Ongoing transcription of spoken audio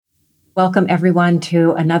Welcome, everyone,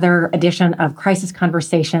 to another edition of Crisis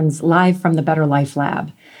Conversations live from the Better Life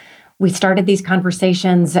Lab. We started these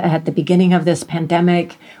conversations at the beginning of this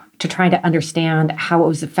pandemic to try to understand how it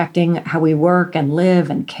was affecting how we work and live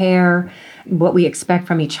and care, what we expect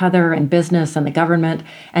from each other and business and the government.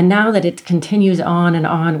 And now that it continues on and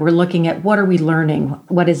on, we're looking at what are we learning?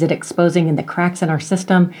 What is it exposing in the cracks in our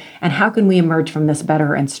system? And how can we emerge from this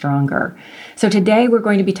better and stronger? So today we're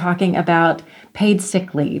going to be talking about paid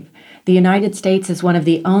sick leave. The United States is one of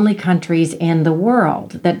the only countries in the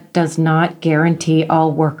world that does not guarantee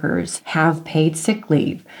all workers have paid sick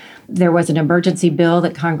leave. There was an emergency bill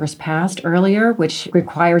that Congress passed earlier, which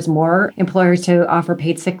requires more employers to offer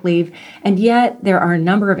paid sick leave. And yet there are a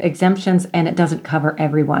number of exemptions, and it doesn't cover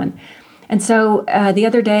everyone. And so the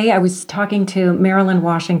other day, I was talking to Marilyn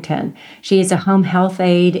Washington. She is a home health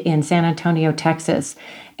aide in San Antonio, Texas.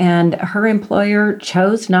 And her employer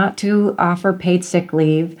chose not to offer paid sick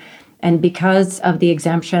leave. And because of the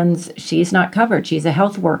exemptions, she's not covered. She's a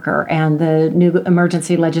health worker, and the new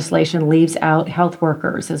emergency legislation leaves out health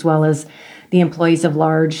workers as well as the employees of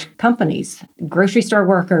large companies, grocery store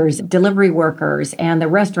workers, delivery workers, and the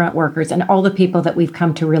restaurant workers, and all the people that we've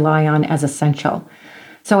come to rely on as essential.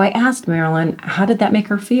 So I asked Marilyn, how did that make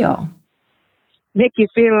her feel? Make you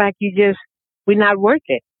feel like we're not worth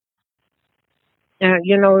it.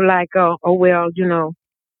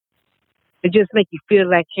 It just make you feel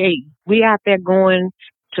like, hey, we out there going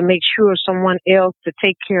to make sure someone else to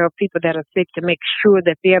take care of people that are sick, to make sure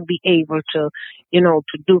that they'll be able to, to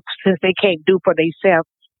do, since they can't do for themselves,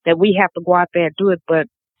 that we have to go out there and do it. But,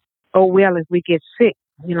 if we get sick,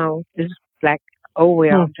 it's like,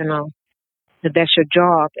 that's your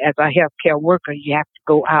job as a healthcare worker. You have to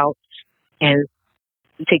go out and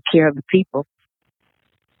take care of the people.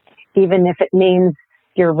 Even if it means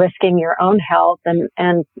you're risking your own health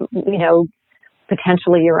and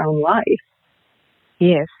potentially your own life.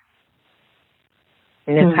 Yes.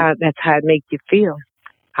 And that's how it makes you feel.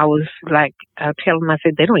 I was like, I tell them, I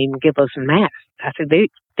said, they don't even give us masks. I said, they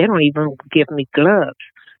don't even give me gloves.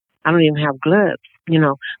 I don't even have gloves,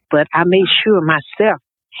 but I made sure myself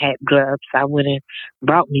had gloves. I went and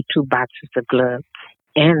brought me 2 boxes of gloves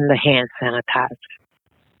and the hand sanitizer.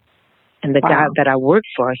 And the guy that I worked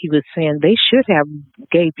for, he was saying they should have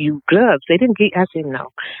gave you gloves. They didn't give. I said no.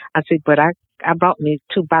 I said, but I brought me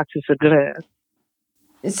 2 boxes of gloves.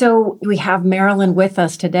 So we have Marilyn with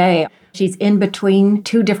us today. She's in between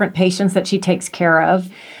 2 different patients that she takes care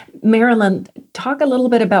of. Marilyn, talk a little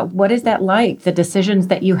bit about what is that like, the decisions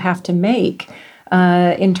that you have to make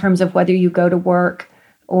in terms of whether you go to work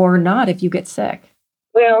or not if you get sick.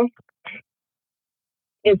 Well,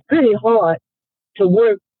 it's pretty hard to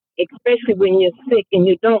work, especially when you're sick and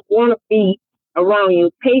you don't want to be around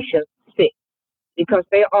your patients sick because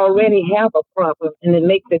they already have a problem, and it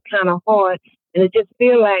makes it kind of hard. And it just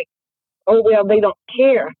feels like, they don't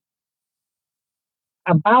care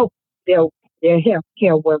about their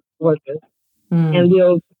healthcare workers. And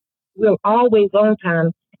we're always on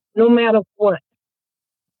time, no matter what.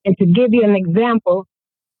 And to give you an example,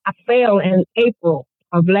 I fell in April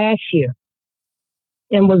of last year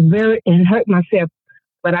and hurt myself,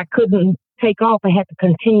 but I couldn't take off. I had to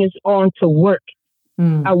continue on to work.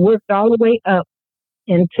 I worked all the way up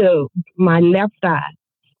until my left eye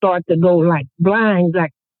started to go like blind,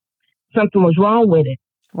 like something was wrong with it.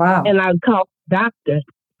 Wow. And I called the doctor.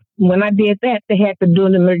 When I did that, they had to do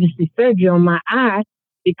an emergency surgery on my eye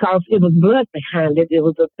because it was blood behind it. It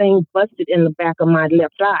was a thing busted in the back of my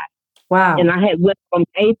left eye. Wow. And I had went from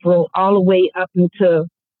April all the way up until,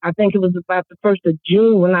 I think it was about the 1st of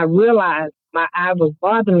June when I realized my eye was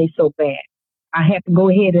bothering me so bad. I had to go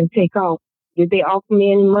ahead and take off. Did they offer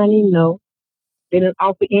me any money? No. They didn't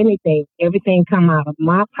offer anything. Everything come out of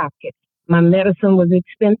my pocket. My medicine was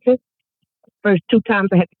expensive. First 2 times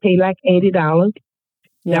I had to pay like $80.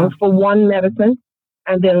 Yeah. That was for one medicine.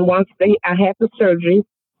 And then once I had the surgery,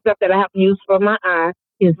 stuff that I have to use for my eye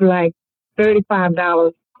is like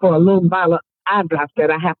 $35 for a little bottle of eye drops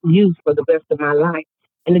that I have to use for the rest of my life.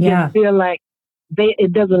 And it just feel like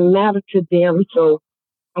it doesn't matter to them. So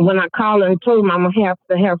when I called her and told them I'm going to have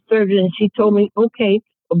to have surgery, and she told me, okay,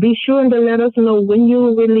 well, be sure to let us know when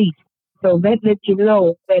you're released. So that lets you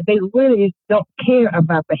know that they really don't care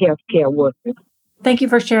about the healthcare workers. Thank you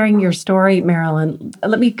for sharing your story, Marilyn.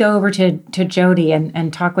 Let me go over to Jody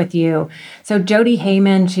and talk with you. So Jody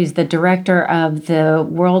Heyman, she's the director of the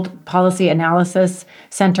World Policy Analysis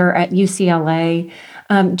Center at UCLA.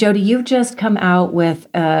 Jody, you've just come out with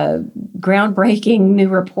a groundbreaking new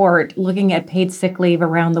report looking at paid sick leave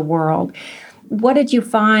around the world. What did you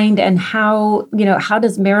find, and how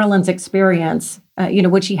does Marilyn's experience,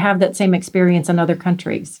 would she have that same experience in other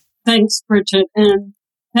countries? Thanks, Bridget, and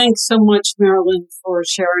thanks so much, Marilyn, for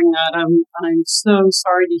sharing that. I'm so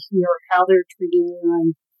sorry to hear how they're treating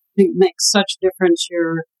you. I think it makes such a difference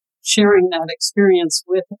you're sharing that experience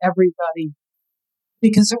with everybody,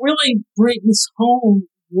 because it really brings home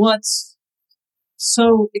what's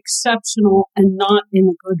so exceptional and not in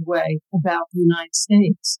a good way about the United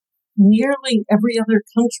States. Nearly every other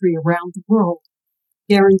country around the world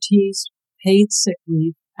guarantees paid sick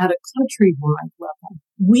leave at a countrywide level.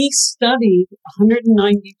 We studied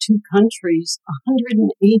 192 countries,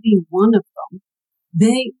 181 of them.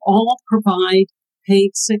 They all provide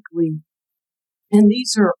paid sick leave. And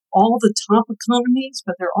these are all the top economies,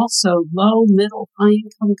 but they're also low, middle,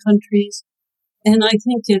 high-income countries. And I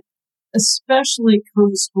think it especially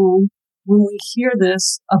comes home when we hear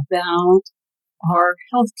this about our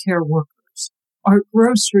healthcare workers, our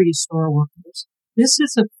grocery store workers. This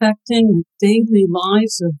is affecting the daily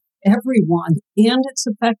lives of everyone, and it's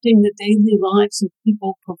affecting the daily lives of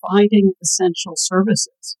people providing essential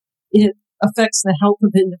services. It affects the health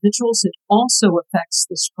of individuals. It also affects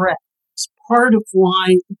the spread. It's part of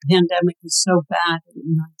why the pandemic is so bad in the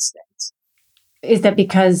United States. Is that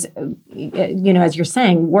because, as you're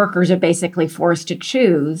saying, workers are basically forced to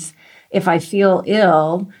choose? If I feel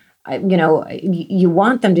ill, you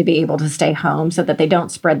want them to be able to stay home so that they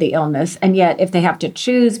don't spread the illness. And yet, if they have to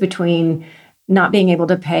choose between not being able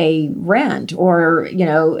to pay rent or,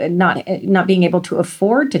 not being able to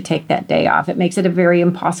afford to take that day off, it makes it a very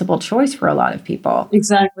impossible choice for a lot of people.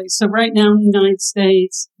 Exactly. So right now in the United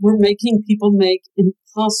States, we're making people make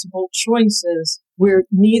impossible choices where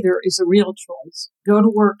neither is a real choice. Go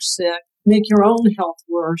to work sick, make your own health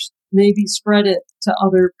worse, maybe spread it to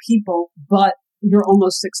other people, but you're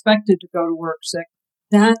almost expected to go to work sick.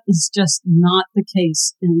 That is just not the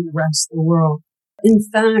case in the rest of the world. In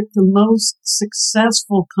fact, the most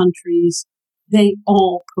successful countries, they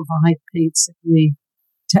all provide paid sick leave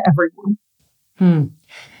to everyone.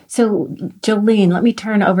 So, Jolene, let me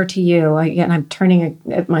turn over to you. Again, I'm turning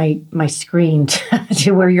at my screen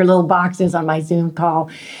to where your little box is on my Zoom call.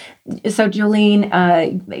 So,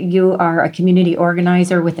 Jolene, you are a community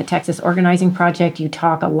organizer with the Texas Organizing Project. You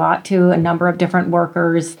talk a lot to a number of different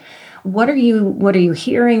workers. What are you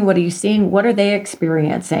hearing? What are you seeing? What are they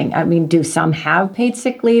experiencing? I mean, do some have paid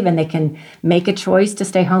sick leave and they can make a choice to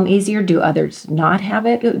stay home easier? Do others not have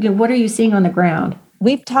it? What are you seeing on the ground?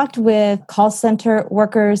 We've talked with call center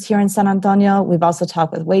workers here in San Antonio. We've also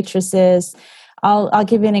talked with waitresses. I'll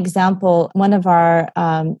give you an example. One of our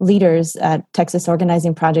leaders at Texas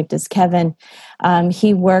Organizing Project is Kevin.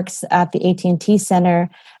 He works at the AT&T Center.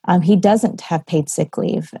 He doesn't have paid sick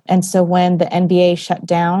leave. And so when the NBA shut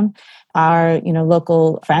down our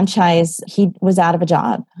local franchise, he was out of a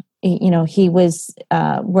job. He was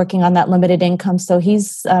working on that limited income. So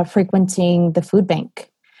he's frequenting the food bank.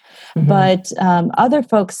 Mm-hmm. But other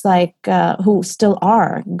folks who still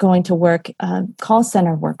are going to work, call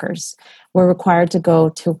center workers were required to go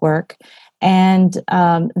to work. And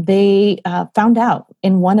they found out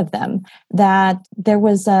in one of them that there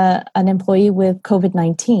was an employee with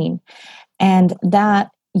COVID-19. And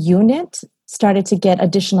that unit started to get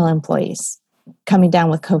additional employees coming down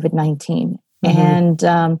with COVID-19. Mm-hmm. And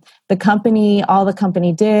all the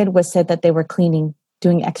company did was said that they were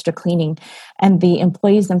doing extra cleaning. And the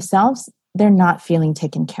employees themselves, they're not feeling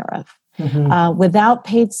taken care of. Mm-hmm. Without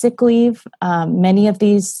paid sick leave, many of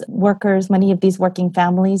these working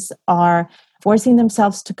families are forcing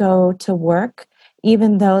themselves to go to work,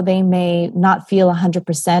 even though they may not feel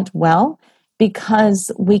 100% well,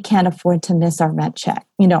 because we can't afford to miss our rent check,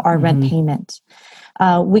 our mm-hmm. rent payment.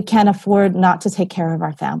 We can't afford not to take care of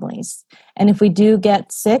our families. And if we do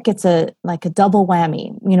get sick, it's like a double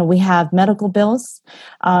whammy. We have medical bills,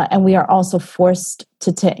 and we are also forced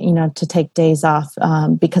to take days off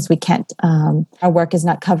because we can't. Our work is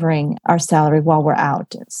not covering our salary while we're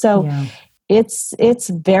out. So yeah. It's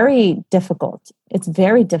very difficult. It's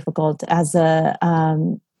very difficult as in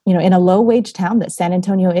a low wage town that San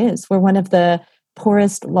Antonio is. We're one of the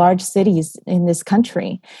poorest large cities in this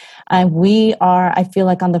country. And we are, I feel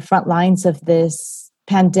like, on the front lines of this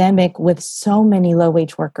pandemic with so many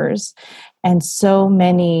low-wage workers and so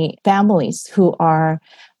many families who are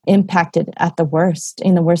impacted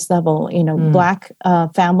in the worst level. Black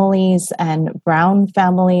families and brown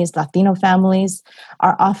families, Latino families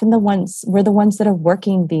are often we're the ones that are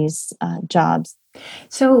working these jobs.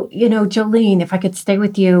 So, Jolene, if I could stay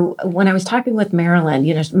with you, when I was talking with Marilyn,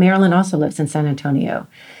 Marilyn also lives in San Antonio.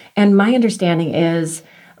 And my understanding is,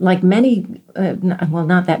 like many,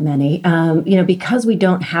 not that many, because we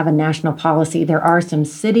don't have a national policy, there are some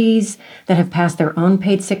cities that have passed their own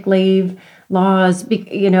paid sick leave. laws,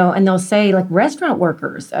 and they'll say like restaurant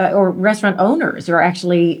workers or restaurant owners are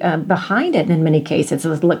actually behind it in many cases.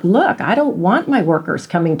 It's like, look, I don't want my workers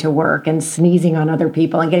coming to work and sneezing on other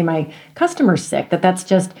people and getting my customers sick.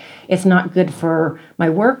 It's not good for my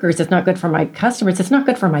workers. It's not good for my customers. It's not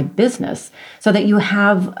good for my business. So that you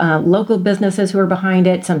have local businesses who are behind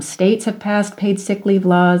it. Some states have passed paid sick leave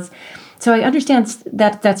laws. So I understand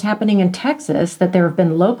that that's happening in Texas, that there have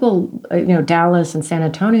been local, Dallas and San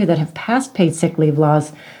Antonio that have passed paid sick leave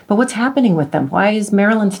laws. But what's happening with them? Why is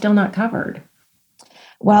Maryland still not covered?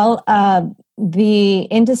 Well, the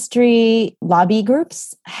industry lobby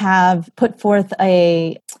groups have put forth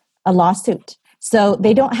a lawsuit. So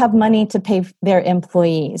they don't have money to pay their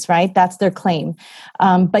employees, right? That's their claim.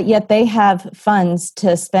 But yet they have funds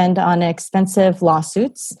to spend on expensive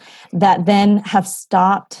lawsuits that then have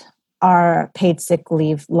stopped our paid sick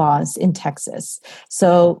leave laws in Texas.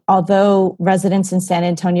 So although residents in San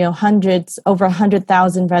Antonio, over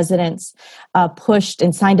 100,000 residents pushed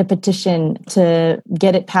and signed a petition to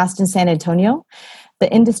get it passed in San Antonio,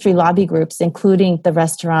 the industry lobby groups, including the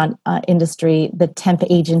restaurant industry, the temp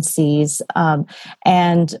agencies,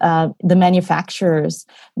 and the manufacturers,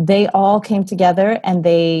 they all came together and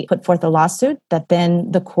they put forth a lawsuit that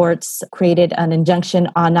then the courts created an injunction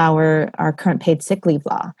on our current paid sick leave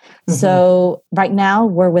law. Mm-hmm. So right now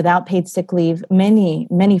we're without paid sick leave, many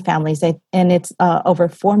families, and it's over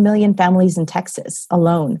 4 million families in Texas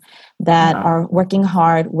alone that are working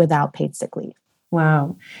hard without paid sick leave.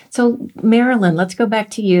 Wow. So, Marilyn, let's go back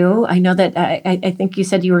to you. I know that I think you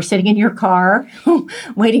said you were sitting in your car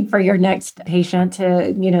waiting for your next patient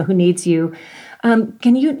to, who needs you.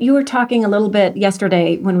 You were talking a little bit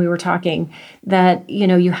yesterday when we were talking that,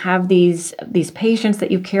 you have these patients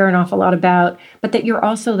that you care an awful lot about, but that you're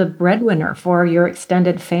also the breadwinner for your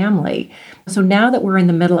extended family. So now that we're in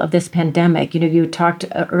the middle of this pandemic, you talked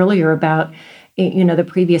earlier about, the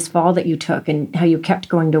previous fall that you took and how you kept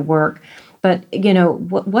going to work. But,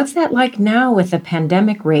 what's that like now with the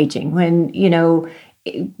pandemic raging when,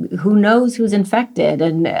 who knows who's infected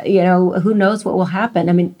and, who knows what will happen?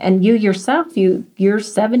 I mean, and you yourself, you're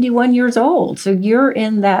 71 years old. So you're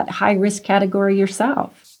in that high risk category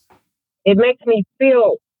yourself. It makes me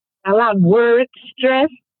feel a lot worried,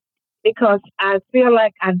 stressed, because I feel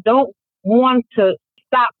like I don't want to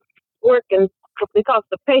stop working because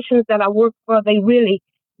the patients that I work for, they really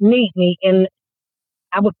need me. And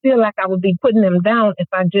I would feel like I would be putting them down if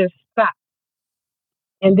I just stopped.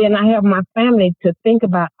 And then I have my family to think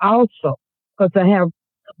about also, because I have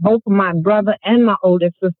both of my brother and my older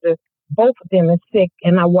sister, both of them are sick,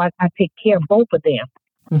 and I take care of both of them.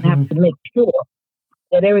 Mm-hmm. I have to make sure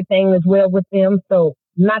that everything is well with them, so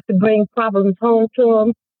not to bring problems home to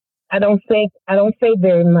them. I don't say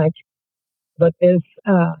very much, but this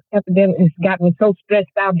epidemic has got me so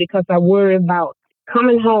stressed out because I worry about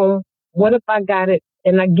coming home. What if I got it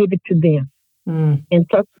and I give it to them? And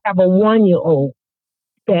plus I have a 1-year-old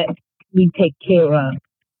that we take care of.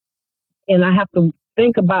 And I have to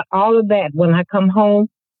think about all of that when I come home.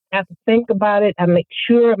 I have to think about it. I make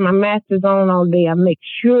sure my mask is on all day. I make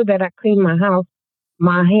sure that I clean my house,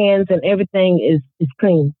 my hands and everything is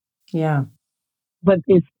clean. Yeah. But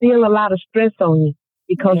it's still a lot of stress on you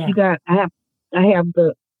because I have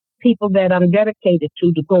the people that I'm dedicated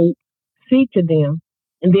to go see to them.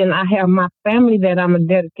 And then I have my family that I'm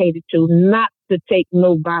dedicated to not to take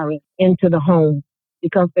no virus into the home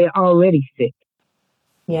because they're already sick.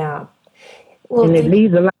 Yeah. Well, and it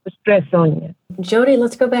leaves a lot of stress on you. Jody,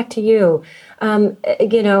 let's go back to you.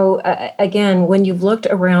 Again, when you've looked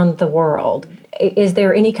around the world, is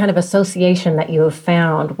there any kind of association that you have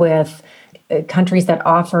found with countries that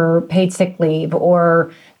offer paid sick leave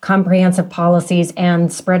or comprehensive policies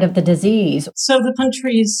and spread of the disease? So the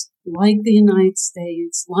countries like the United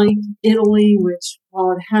States, like Italy, which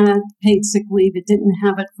while it had paid sick leave, it didn't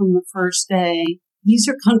have it from the first day. These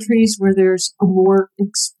are countries where there's a more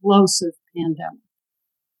explosive pandemic.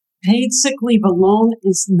 Paid sick leave alone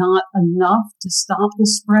is not enough to stop the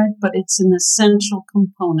spread, but it's an essential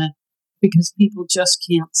component because people just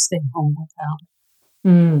can't stay home without it.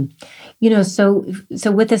 So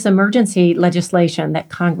with this emergency legislation that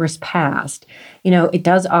Congress passed, it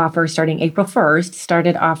does offer, starting April 1st,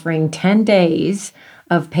 started offering 10 days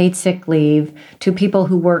of paid sick leave to people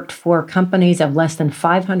who worked for companies of less than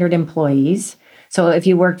 500 employees. So if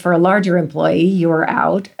you worked for a larger employee, you were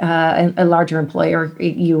out. A larger employer,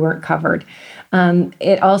 you weren't covered.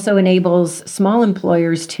 It also enables small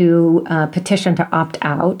employers to petition to opt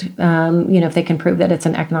out, if they can prove that it's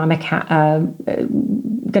an economic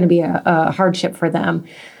going to be a hardship for them.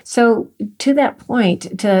 So to that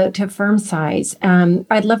point, to firm size,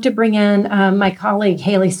 I'd love to bring in my colleague,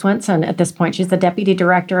 Haley Swenson, at this point. She's the Deputy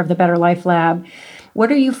Director of the Better Life Lab. What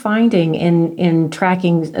are you finding in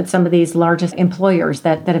tracking some of these largest employers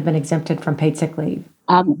that have been exempted from paid sick leave?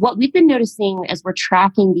 What we've been noticing as we're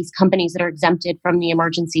tracking these companies that are exempted from the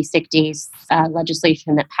emergency sick days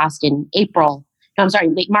legislation that passed in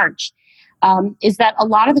late March, is that a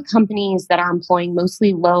lot of the companies that are employing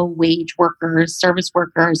mostly low-wage workers, service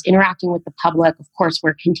workers, interacting with the public, of course,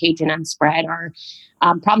 where contagion and spread are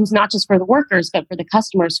problems not just for the workers, but for the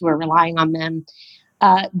customers who are relying on them.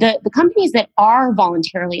 The companies that are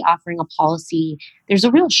voluntarily offering a policy, there's a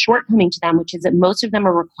real shortcoming to them, which is that most of them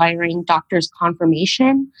are requiring doctors'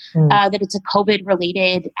 confirmation that it's a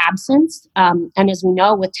COVID-related absence. And as we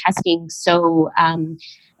know, with testing so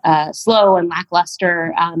slow and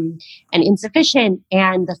lackluster and insufficient,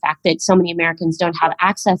 and the fact that so many Americans don't have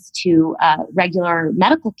access to regular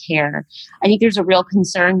medical care, I think there's a real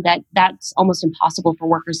concern that that's almost impossible for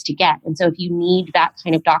workers to get. And so if you need that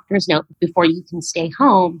kind of doctor's note before you can stay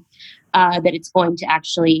home, that it's going to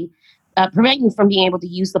actually prevent you from being able to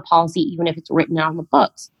use the policy, even if it's written on the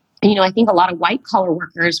books. And, I think a lot of white collar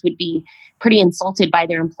workers would be pretty insulted by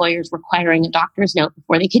their employers requiring a doctor's note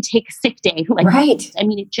before they could take a sick day. Right.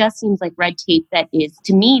 It just seems like red tape that is,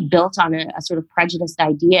 to me, built on a sort of prejudiced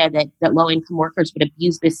idea that low-income workers would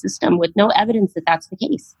abuse this system with no evidence that that's the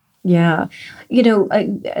case. Yeah.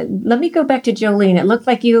 Let me go back to Jolene. It looked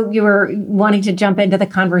like you were wanting to jump into the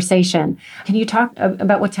conversation. Can you talk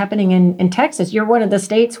about what's happening in Texas? You're one of the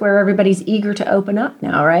states where everybody's eager to open up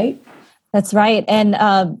now, right? That's right. And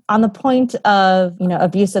on the point of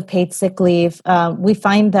abuse of paid sick leave, we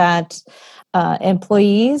find that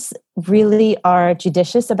employees really are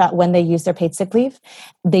judicious about when they use their paid sick leave.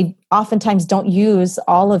 They oftentimes don't use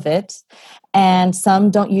all of it, and some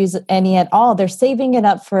don't use any at all. They're saving it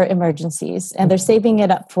up for emergencies, and they're saving it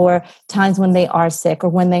up for times when they are sick or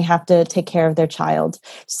when they have to take care of their child.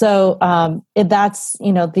 So that's,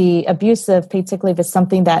 the abuse of paid sick leave is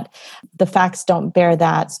something that the facts don't bear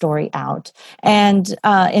that story out. And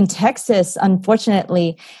in Texas,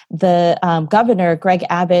 unfortunately, the governor, Greg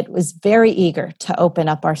Abbott, was very eager to open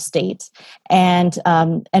up our state. And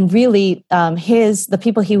really, the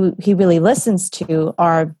people he really listens to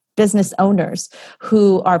are business owners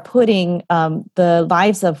who are putting the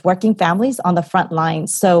lives of working families on the front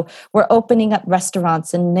lines. So we're opening up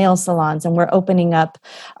restaurants and nail salons, and we're opening up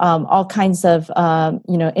all kinds of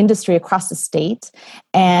industry across the state.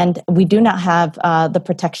 And we do not have the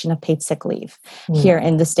protection of paid sick leave here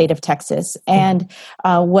in the state of Texas. And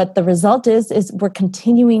what the result is we're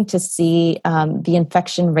continuing to see the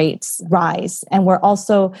infection rates rise. And we're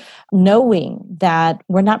also knowing that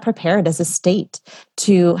we're not prepared as a state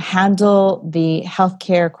to handle the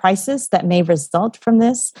healthcare crisis that may result from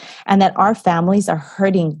this, and that our families are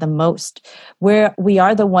hurting the most. We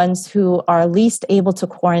are the ones who are least able to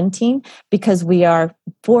quarantine because we are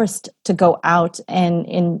forced to go out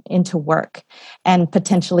and into work and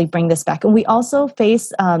potentially bring this back. And we also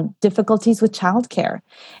face difficulties with childcare.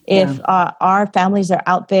 If our families are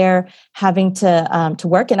out there having to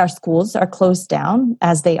work and our schools are closed down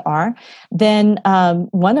as they are, then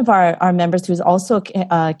one of our members, who's also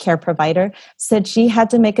a care provider, said she had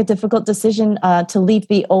to make a difficult decision to leave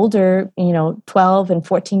the older, 12 and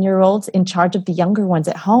 14-year-olds in charge of the younger ones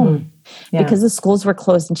at home because the schools were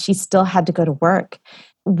closed and she still had to go to work.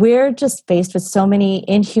 We're just faced with so many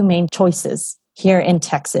inhumane choices here in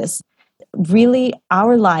Texas. Really,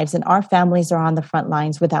 our lives and our families are on the front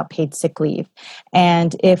lines without paid sick leave.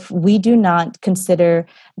 And if we do not consider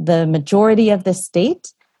the majority of the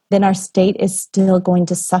state, then our state is still going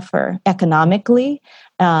to suffer economically.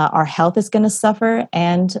 Our health is going to suffer,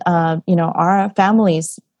 and our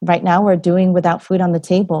families right now are doing without food on the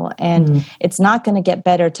table, and it's not going to get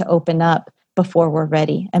better to open up before we're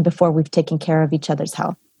ready and before we've taken care of each other's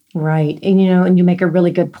health. Right. And, and you make a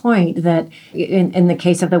really good point that in the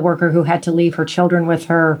case of the worker who had to leave her children with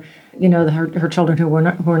her, her children who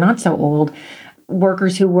were not so old,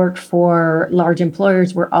 workers who worked for large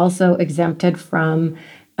employers were also exempted from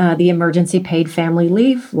the emergency paid family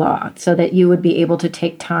leave law, so that you would be able to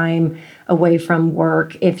take time away from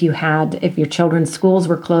work if your children's schools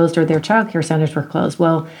were closed or their childcare centers were closed.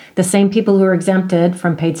 Well, the same people who are exempted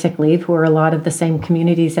from paid sick leave, who are a lot of the same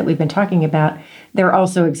communities that we've been talking about, they're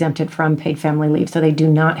also exempted from paid family leave. So they do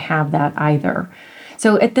not have that either.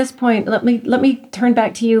 So at this point, let me turn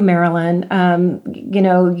back to you, Marilyn.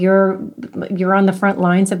 You're on the front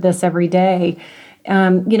lines of this every day.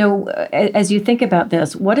 As you think about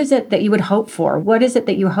this, what is it that you would hope for? What is it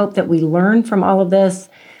that you hope that we learn from all of this?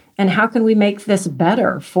 And how can we make this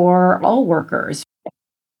better for all workers?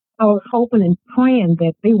 I was hoping and praying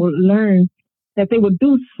that they would learn, that they would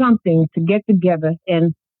do something to get together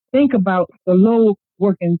and think about the low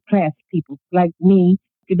working class people like me.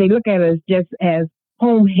 They look at us just as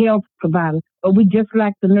home health providers, but we just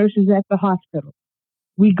like the nurses at the hospital.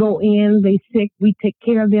 We go in, they sick, we take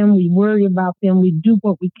care of them, we worry about them, we do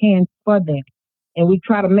what we can for them, and we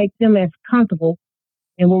try to make them as comfortable.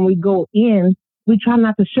 And when we go in, we try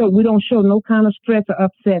not to show, we don't show no kind of stress or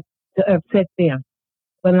upset to upset them.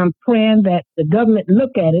 But I'm praying that the government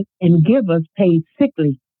look at it and give us paid sick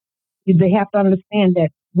leave. They have to understand that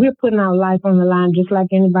we're putting our life on the line just like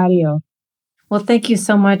anybody else. Well, thank you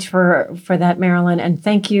so much for that, Marilyn. And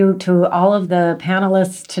thank you to all of the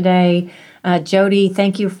panelists today. Jody,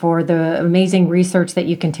 thank you for the amazing research that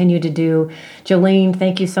you continue to do. Jolene,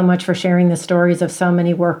 thank you so much for sharing the stories of so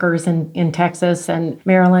many workers in Texas. And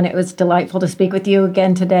Marilyn, it was delightful to speak with you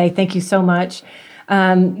again today. Thank you so much.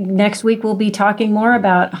 Next week, we'll be talking more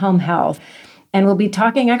about home health. And we'll be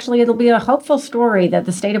talking, actually, it'll be a hopeful story that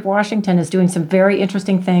the state of Washington is doing some very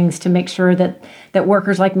interesting things to make sure that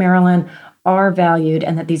workers like Marilyn are valued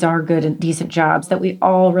and that these are good and decent jobs that we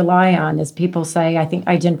all rely on. As people say, I think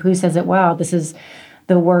Ai-jen Poo says it well, this is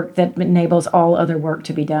the work that enables all other work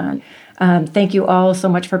to be done. Thank you all so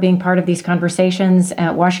much for being part of these conversations.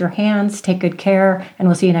 Wash your hands, take good care, and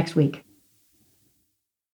we'll see you next week.